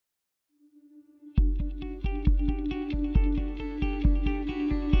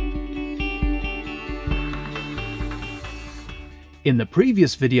In the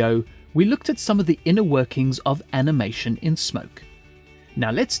previous video, we looked at some of the inner workings of animation in Smoke. Now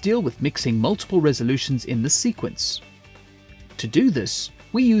let's deal with mixing multiple resolutions in the sequence. To do this,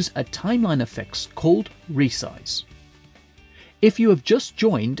 we use a timeline effect called Resize. If you have just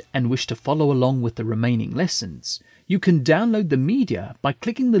joined and wish to follow along with the remaining lessons, you can download the media by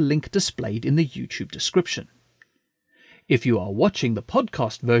clicking the link displayed in the YouTube description. If you are watching the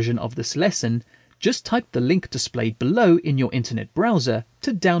podcast version of this lesson, just type the link displayed below in your internet browser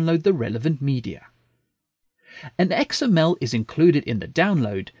to download the relevant media. An XML is included in the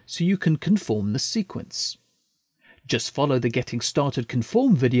download so you can conform the sequence. Just follow the Getting Started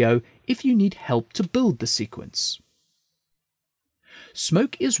Conform video if you need help to build the sequence.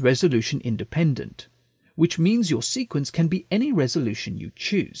 Smoke is resolution independent, which means your sequence can be any resolution you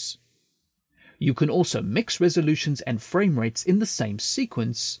choose. You can also mix resolutions and frame rates in the same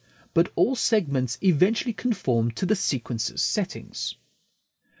sequence, but all segments eventually conform to the sequence's settings.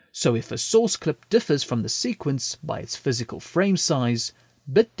 So if a source clip differs from the sequence by its physical frame size,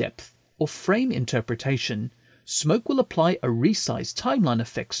 bit depth, or frame interpretation, Smoke will apply a resize timeline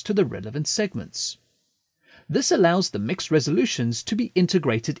effects to the relevant segments. This allows the mixed resolutions to be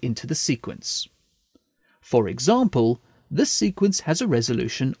integrated into the sequence. For example, this sequence has a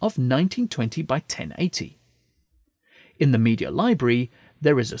resolution of 1920 by 1080. In the media library,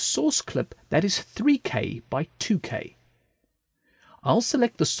 there is a source clip that is 3K by 2K. I'll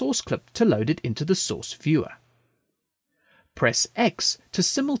select the source clip to load it into the source viewer. Press X to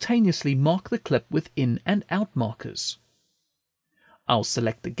simultaneously mark the clip with in and out markers. I'll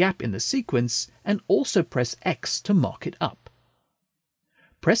select the gap in the sequence and also press X to mark it up.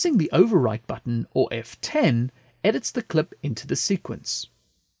 Pressing the overwrite button or F10 edits the clip into the sequence.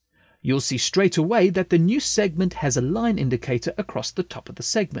 You'll see straight away that the new segment has a line indicator across the top of the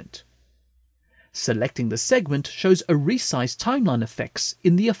segment. Selecting the segment shows a resize timeline effects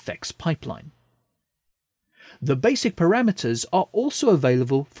in the effects pipeline. The basic parameters are also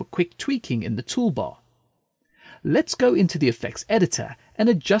available for quick tweaking in the toolbar. Let's go into the effects editor and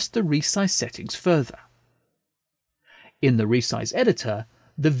adjust the resize settings further. In the resize editor,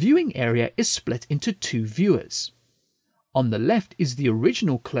 the viewing area is split into two viewers. On the left is the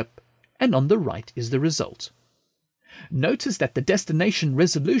original clip and on the right is the result. Notice that the destination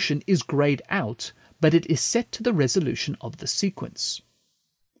resolution is grayed out, but it is set to the resolution of the sequence.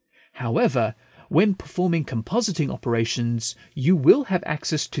 However, when performing compositing operations, you will have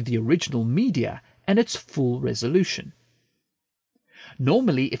access to the original media and its full resolution.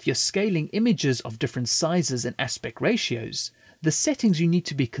 Normally, if you're scaling images of different sizes and aspect ratios, the settings you need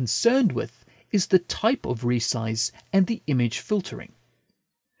to be concerned with is the type of resize and the image filtering.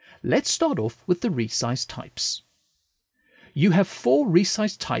 Let's start off with the resize types. You have 4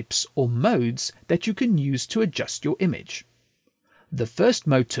 resize types or modes that you can use to adjust your image. The first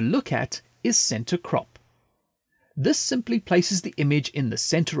mode to look at is center crop. This simply places the image in the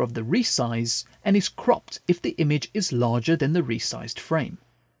center of the resize and is cropped if the image is larger than the resized frame.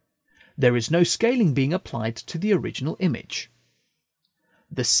 There is no scaling being applied to the original image.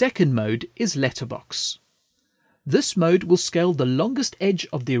 The second mode is letterbox. This mode will scale the longest edge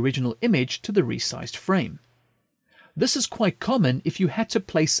of the original image to the resized frame. This is quite common if you had to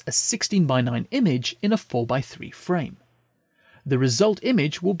place a 16:9 image in a 4:3 frame. The result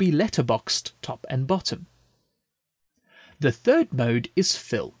image will be letterboxed top and bottom. The third mode is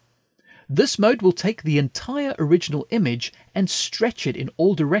fill. This mode will take the entire original image and stretch it in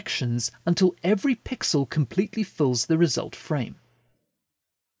all directions until every pixel completely fills the result frame.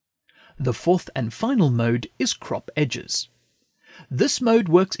 The fourth and final mode is crop edges. This mode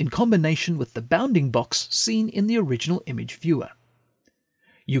works in combination with the bounding box seen in the original image viewer.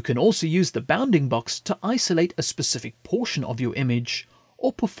 You can also use the bounding box to isolate a specific portion of your image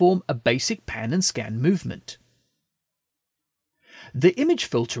or perform a basic pan and scan movement. The image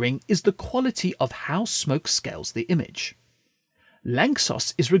filtering is the quality of how Smoke scales the image.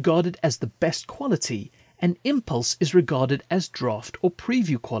 Lanczos is regarded as the best quality and Impulse is regarded as draft or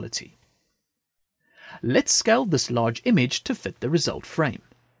preview quality. Let's scale this large image to fit the result frame.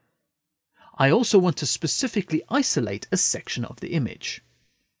 I also want to specifically isolate a section of the image.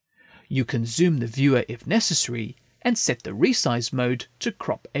 You can zoom the viewer if necessary and set the resize mode to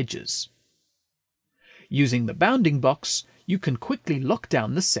crop edges. Using the bounding box, you can quickly lock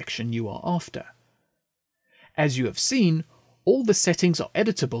down the section you are after. As you have seen, all the settings are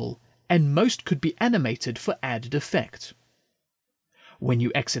editable and most could be animated for added effect. When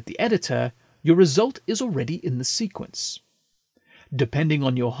you exit the editor, your result is already in the sequence. Depending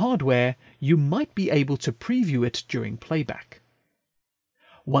on your hardware, you might be able to preview it during playback.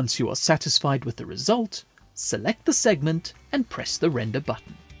 Once you are satisfied with the result, select the segment and press the render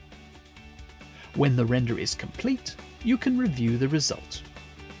button. When the render is complete, you can review the result.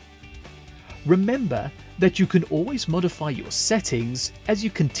 Remember that you can always modify your settings as you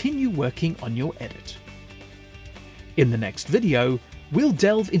continue working on your edit. In the next video, we'll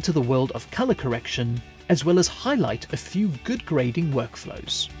delve into the world of color correction as well as highlight a few good grading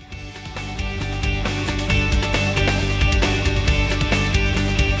workflows.